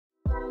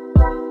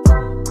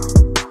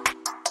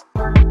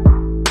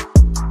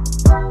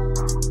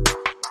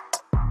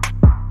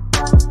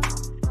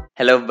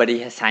Hello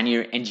everybody, Hassan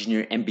here,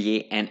 engineer,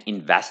 MBA, and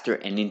investor.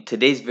 And in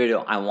today's video,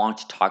 I want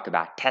to talk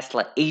about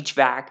Tesla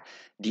HVAC,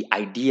 the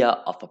idea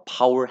of a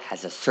power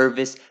as a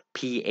service,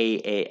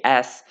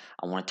 PaaS.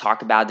 I want to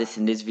talk about this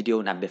in this video.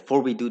 Now,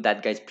 before we do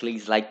that, guys,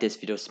 please like this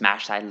video,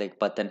 smash that like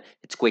button.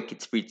 It's quick,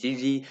 it's free, it's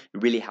easy.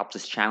 It really helps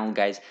this channel,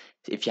 guys.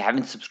 If you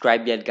haven't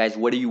subscribed yet, guys,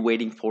 what are you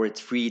waiting for?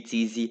 It's free, it's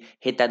easy.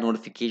 Hit that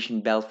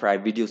notification bell for our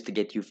videos to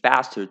get you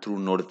faster through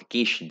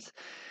notifications.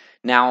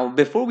 Now,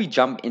 before we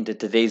jump into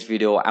today's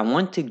video, I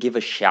want to give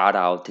a shout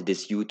out to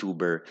this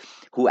YouTuber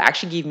who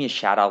actually gave me a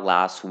shout out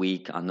last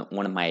week on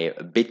one of my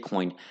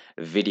Bitcoin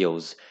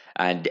videos.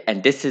 And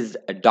this is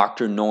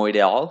Dr. Knows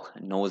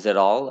It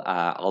All.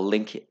 I'll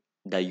link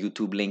the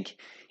YouTube link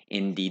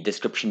in the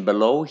description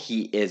below.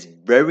 He is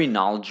very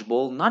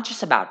knowledgeable, not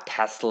just about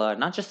Tesla,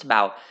 not just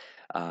about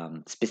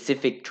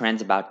specific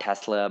trends about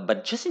Tesla,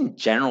 but just in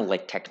general,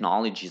 like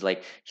technologies.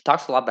 Like he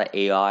talks a lot about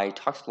AI,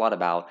 talks a lot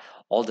about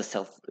all the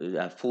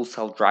full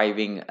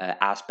self-driving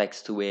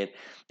aspects to it.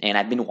 And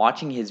I've been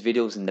watching his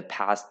videos in the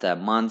past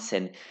months,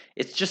 and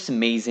it's just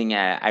amazing.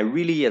 I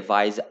really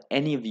advise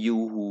any of you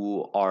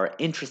who are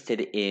interested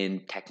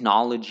in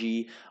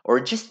technology or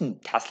just in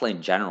Tesla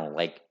in general,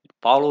 like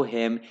follow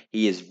him.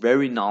 He is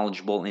very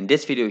knowledgeable. In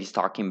this video, he's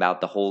talking about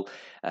the whole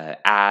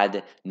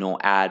ad, no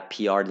ad,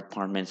 PR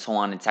department, so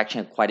on. It's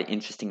actually quite an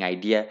interesting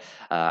idea.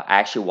 I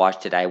actually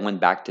watched it. I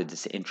went back to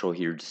this intro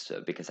here just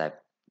because I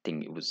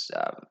think it was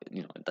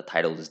the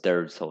title is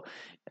there, so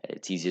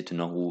it's easier to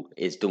know who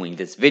is doing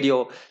this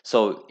video.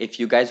 So if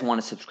you guys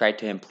want to subscribe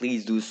to him,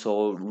 please do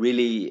so.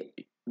 Really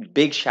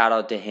big shout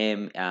out to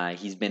him.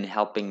 He's been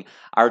helping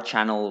our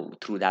channel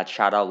through that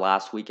shout out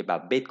last week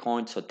about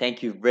Bitcoin, so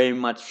thank you very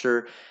much,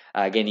 sir.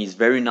 Again, he's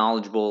very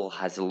knowledgeable,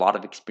 has a lot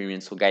of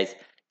experience, so guys,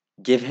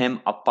 give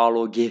him a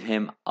follow, give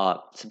him a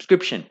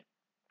subscription,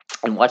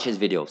 and watch his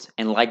videos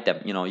and like them.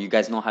 You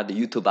guys know how the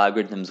YouTube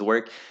algorithms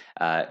work.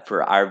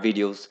 For our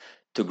videos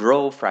to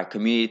grow, for our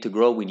community to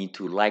grow, we need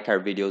to like our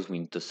videos, we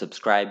need to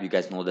subscribe. You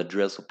guys know the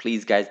drill. So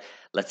please, guys,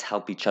 let's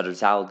help each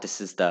other's out. This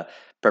is the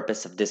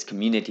purpose of this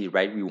community,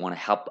 right? We want to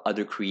help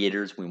other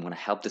creators, we want to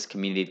help this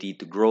community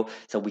to grow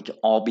so we can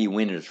all be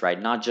winners,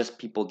 right? Not just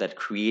people that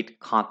create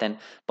content,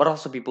 but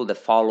also people that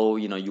follow.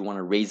 You want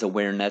to raise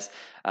awareness,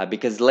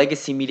 because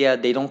legacy media,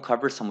 they don't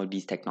cover some of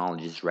these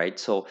technologies, right?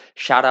 So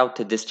shout out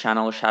to this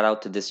channel, shout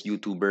out to this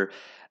YouTuber.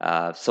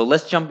 So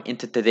let's jump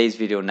into today's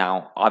video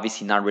now.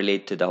 Obviously not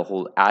related to the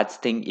whole ads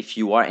thing. If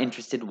you are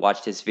interested,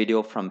 watch this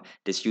video from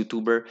this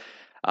YouTuber.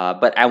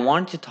 But I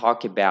wanted to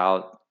talk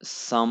about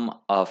some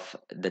of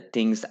the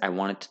things I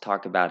wanted to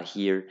talk about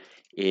here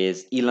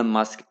is Elon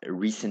Musk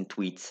recent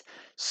tweets.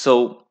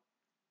 So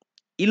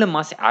Elon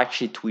Musk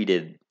actually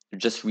tweeted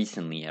just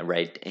recently,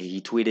 right?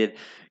 He tweeted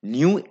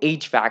new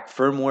HVAC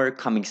firmware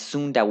coming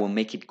soon that will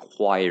make it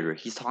quieter.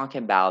 He's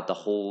talking about the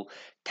whole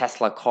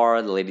Tesla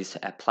car, the latest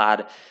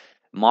Plaid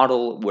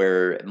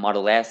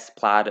Model S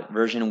Plaid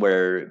version,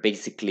 where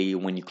basically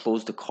when you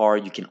close the car,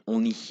 you can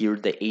only hear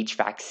the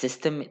HVAC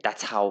system.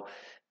 That's how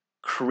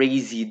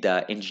crazy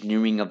the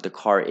engineering of the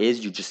car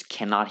is. You just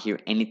cannot hear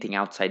anything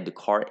outside the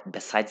car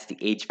besides the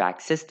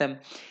HVAC system.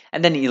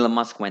 And then Elon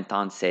Musk went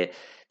on said,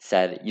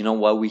 you know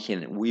what,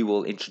 we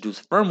will introduce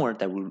firmware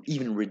that will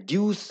even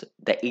reduce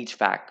the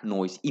HVAC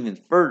noise even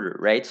further,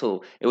 right?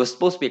 So it was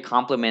supposed to be a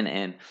compliment,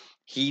 and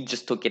he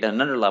just took it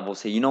another level,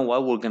 say, you know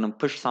what, we're gonna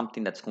push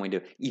something that's going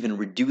to even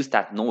reduce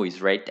that noise,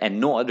 right? And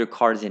no other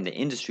cars in the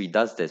industry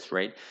does this,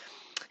 right?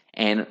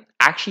 And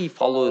actually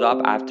followed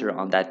up after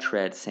on that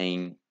thread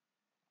saying,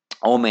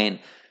 oh man,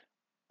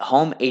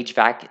 home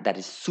HVAC that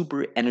is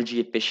super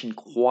energy efficient,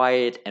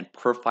 quiet, and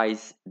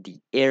purifies the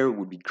air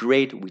would be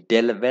great. We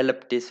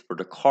developed this for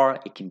the car.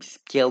 It can be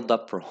scaled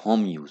up for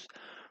home use,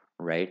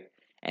 right?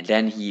 And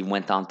then he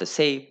went on to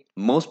say,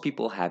 most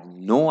people have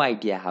no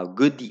idea how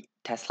good the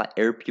Tesla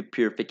air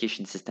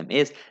purification system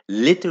is.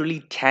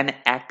 Literally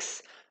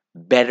 10x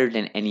better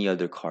than any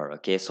other car.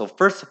 Okay, so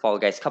first of all,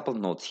 guys, couple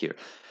notes here.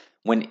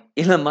 When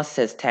Elon Musk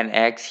says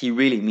 10x, he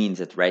really means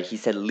it, right? He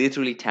said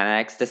literally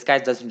 10x. This guy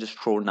doesn't just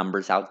throw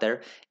numbers out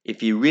there. If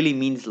he really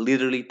means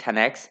literally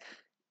 10x,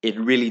 it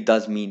really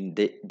does mean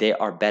that they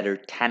are better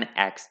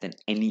 10x than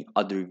any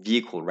other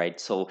vehicle, right?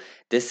 So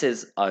this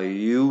is a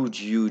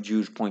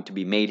huge point to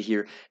be made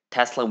here.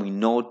 Tesla, we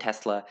know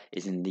Tesla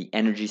is in the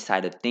energy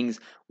side of things.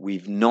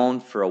 We've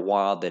known for a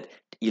while that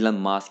Elon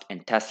Musk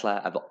and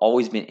Tesla have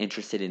always been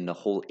interested in the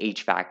whole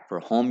HVAC for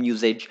home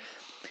usage.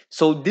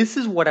 So this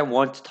is what I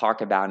want to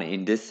talk about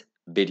in this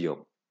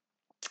video.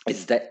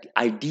 Is that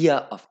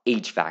idea of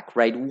HVAC,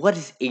 right? What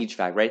is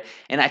HVAC, right?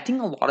 And I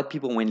think a lot of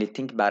people, when they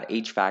think about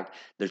HVAC,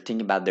 they're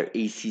thinking about their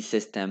AC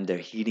system, their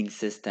heating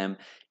system,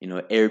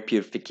 air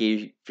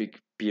purifier,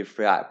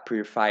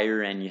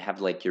 and you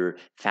have like your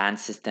fan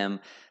system.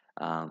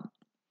 Um,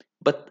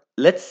 but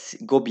let's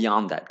go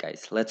beyond that,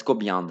 guys. Let's go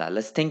beyond that.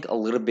 Let's think a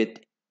little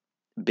bit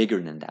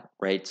bigger than that,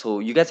 right? So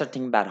you guys are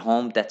thinking about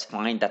home. That's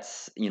fine.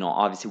 That's,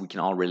 obviously we can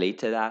all relate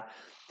to that.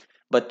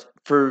 But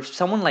for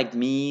someone like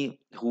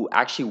me who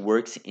actually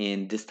works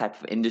in this type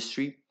of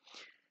industry,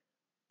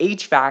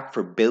 HVAC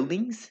for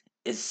buildings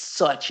is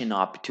such an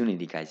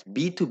opportunity, guys.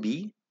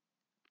 B2B,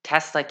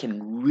 Tesla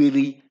can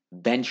really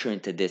venture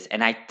into this.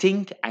 And I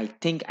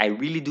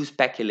really do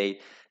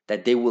speculate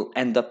that they will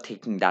end up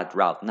taking that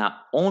route. Now,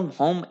 on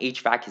home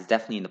HVAC is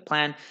definitely in the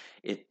plan.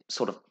 It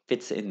sort of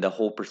fits in the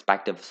whole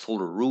perspective of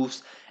solar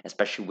roofs,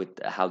 especially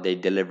with how they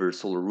deliver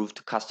solar roof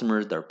to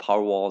customers, their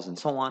power walls, and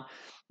so on.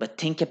 But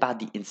think about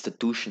the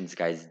institutions,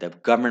 guys, the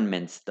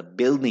governments, the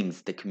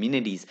buildings, the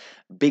communities,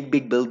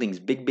 big buildings,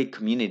 big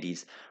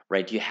communities,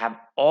 right? You have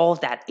all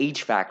that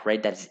HVAC,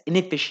 right? That is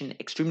inefficient,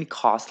 extremely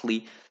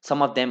costly.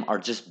 Some of them are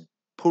just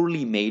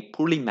poorly made,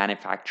 poorly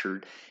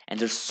manufactured, and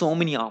there's so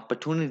many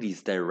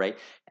opportunities there, right?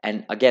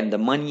 And again, the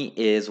money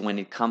is when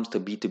it comes to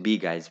B2B,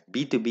 guys.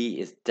 B2B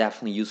is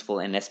definitely useful,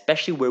 and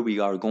especially where we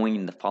are going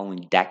in the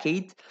following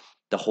decades,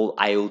 the whole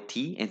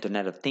IoT,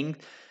 Internet of Things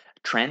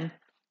trend.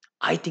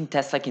 I think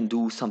Tesla can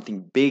do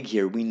something big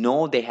here. We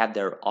know they have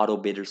their auto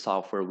bidder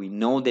software. We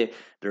know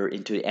they're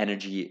into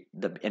energy,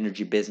 the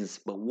energy business.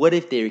 But what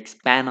if they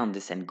expand on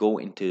this and go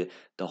into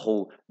the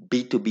whole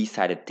B2B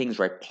side of things,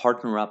 right?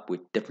 Partner up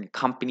with different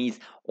companies,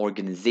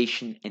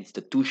 organizations,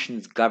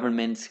 institutions,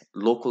 governments,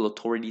 local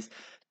authorities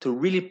to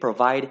really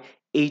provide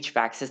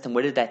HVAC system,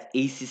 whether that's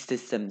AC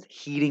systems,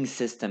 heating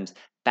systems,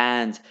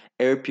 fans,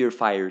 air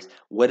purifiers,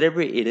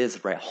 whatever it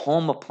is, right?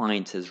 Home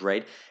appliances,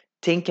 right?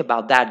 Think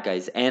about that,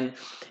 guys. And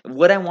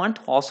what I want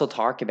to also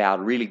talk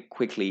about really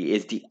quickly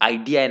is the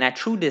idea, and I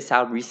threw this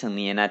out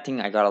recently, and I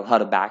think I got a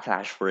lot of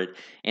backlash for it.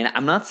 And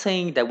I'm not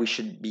saying that we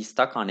should be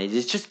stuck on it.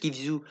 It just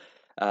gives you,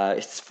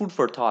 it's food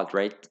for thought,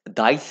 right?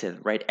 Dyson,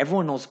 right?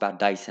 Everyone knows about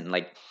Dyson.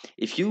 Like,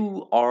 if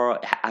you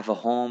have a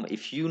home,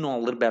 if you know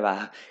a little bit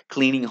about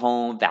cleaning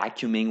home,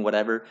 vacuuming,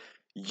 whatever,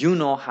 you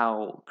know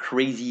how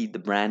crazy the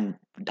brand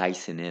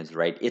Dyson is,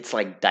 right? It's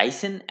like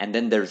Dyson, and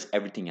then there's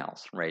everything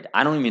else, right?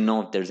 I don't even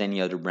know if there's any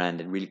other brand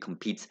that really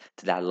competes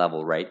to that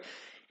level, right?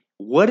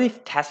 What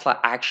if Tesla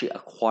actually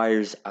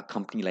acquires a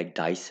company like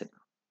Dyson,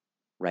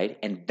 right?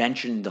 And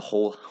venture in the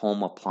whole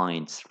home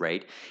appliance,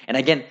 right? And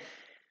again,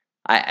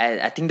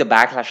 I think the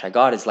backlash I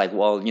got is like,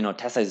 well,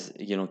 Tesla is,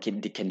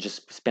 they can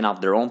just spin off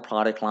their own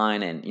product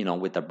line,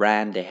 and with the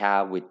brand they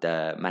have, with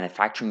the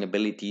manufacturing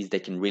abilities, they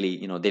can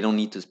really, they don't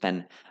need to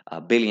spend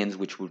billions,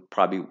 which would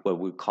probably what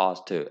would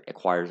cost to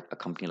acquire a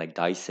company like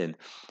Dyson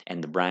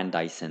and the brand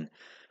Dyson.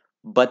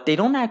 But they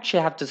don't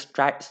actually have to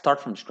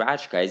start from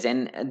scratch, guys.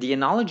 And the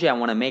analogy I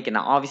want to make, and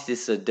obviously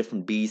this is a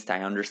different beast,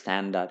 I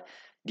understand that,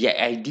 the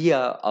idea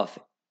of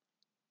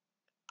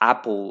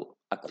Apple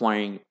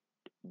acquiring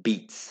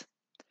Beats.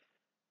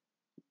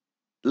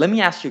 Let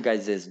me ask you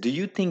guys this. Do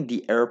you think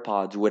the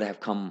AirPods would have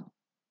come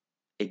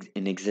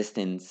in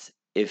existence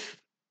if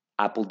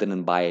Apple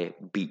didn't buy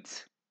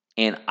Beats?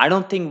 And I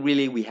don't think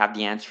really we have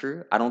the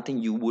answer. I don't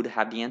think you would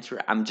have the answer.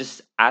 I'm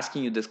just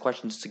asking you this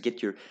question just to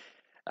get your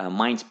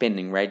mind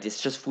spinning, right?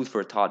 It's just food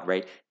for thought,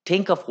 right?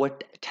 Think of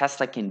what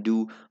Tesla can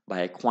do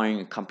by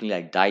acquiring a company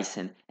like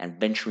Dyson and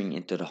venturing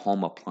into the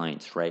home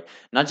appliance, right?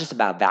 Not just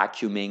about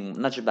vacuuming,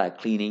 not just about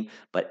cleaning,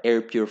 but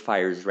air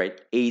purifiers, right?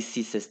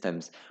 AC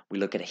systems. We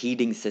look at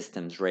heating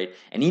systems, right?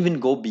 And even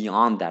go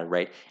beyond that,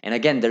 right? And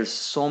again, there's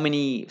so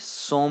many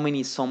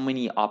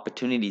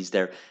opportunities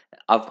there.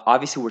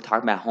 Obviously, we're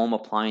talking about home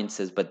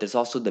appliances, but there's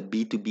also the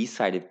B2B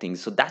side of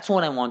things. So that's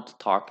what I want to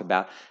talk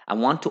about. I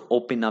want to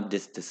open up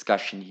this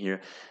discussion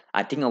here.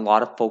 I think a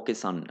lot of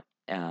focus on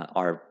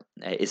are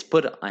is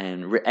put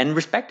on and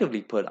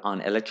respectively put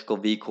on electrical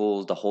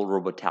vehicles, the whole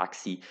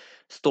robotaxi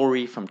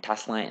story from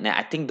Tesla, and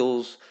I think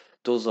those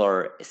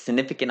are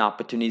significant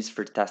opportunities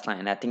for Tesla,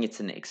 and I think it's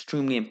an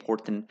extremely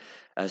important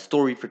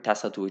story for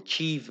Tesla to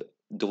achieve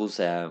those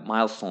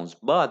milestones.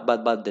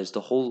 But there's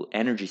the whole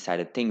energy side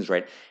of things,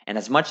 right? And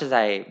as much as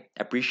I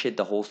appreciate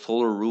the whole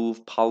solar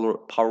roof,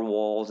 power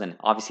walls, and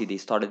obviously they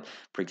started,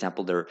 for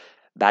example, their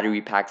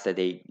battery packs that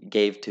they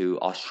gave to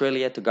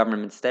Australia, to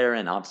governments there,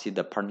 and obviously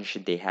the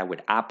partnership they had with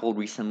Apple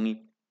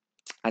recently.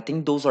 I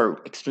think those are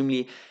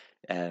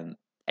um,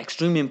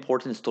 extremely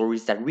important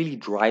stories that really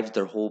drives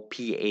their whole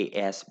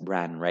PaaS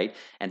brand, right?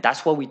 And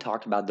that's what we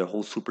talked about, their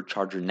whole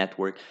supercharger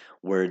network,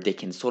 where they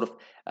can sort of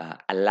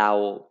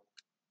allow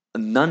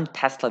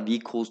non-Tesla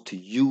vehicles to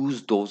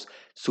use those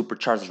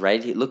superchargers,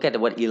 right? Look at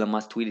what Elon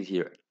Musk tweeted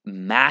here.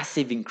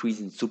 Massive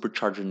increase in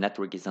supercharger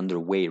network is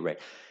underway, right?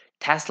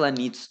 Tesla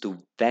needs to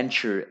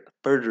venture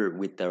further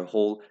with their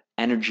whole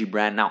energy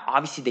brand. Now,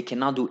 obviously, they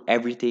cannot do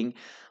everything,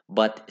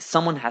 but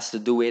someone has to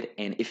do it.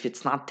 And if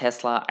it's not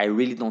Tesla, I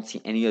really don't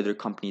see any other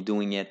company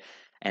doing it.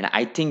 And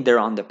I think they're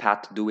on the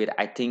path to do it.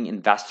 I think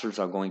investors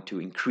are going to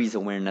increase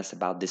awareness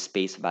about this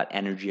space, about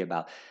energy,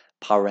 about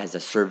power as a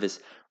service,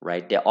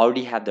 right? They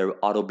already have their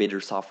auto bidder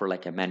software,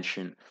 like I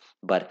mentioned.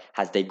 But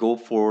as they go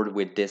forward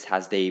with this,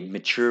 as they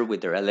mature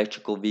with their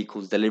electrical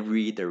vehicles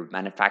delivery, their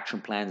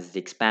manufacturing plans, as they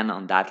expand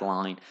on that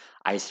line,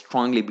 I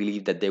strongly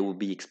believe that they will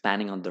be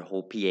expanding on their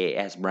whole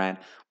PaaS brand,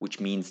 which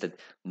means that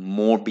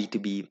more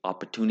B2B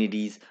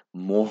opportunities,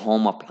 more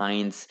home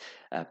appliance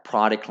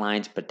product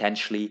lines,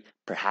 potentially,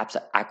 perhaps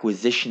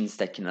acquisitions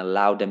that can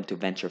allow them to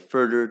venture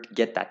further, to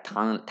get that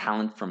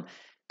talent from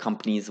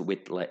companies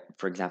with, like,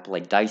 for example,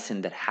 like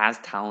Dyson, that has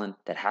talent,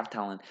 that have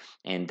talent,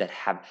 and that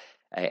have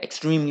a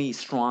extremely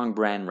strong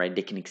brand, right?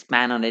 They can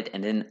expand on it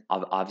and then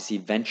obviously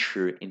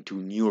venture into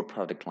newer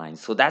product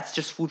lines. So that's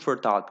just food for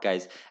thought,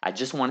 guys. I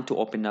just wanted to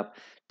open up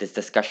this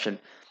discussion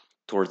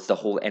towards the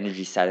whole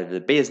energy side of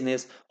the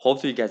business.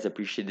 Hopefully you guys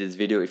appreciated this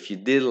video. If you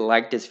did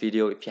like this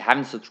video, if you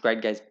haven't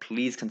subscribed, guys,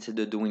 please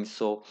consider doing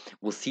so.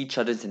 We'll see each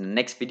other in the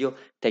next video.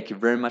 Thank you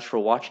very much for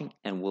watching,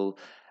 and we'll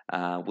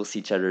see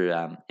each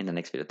other in the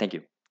next video. Thank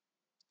you.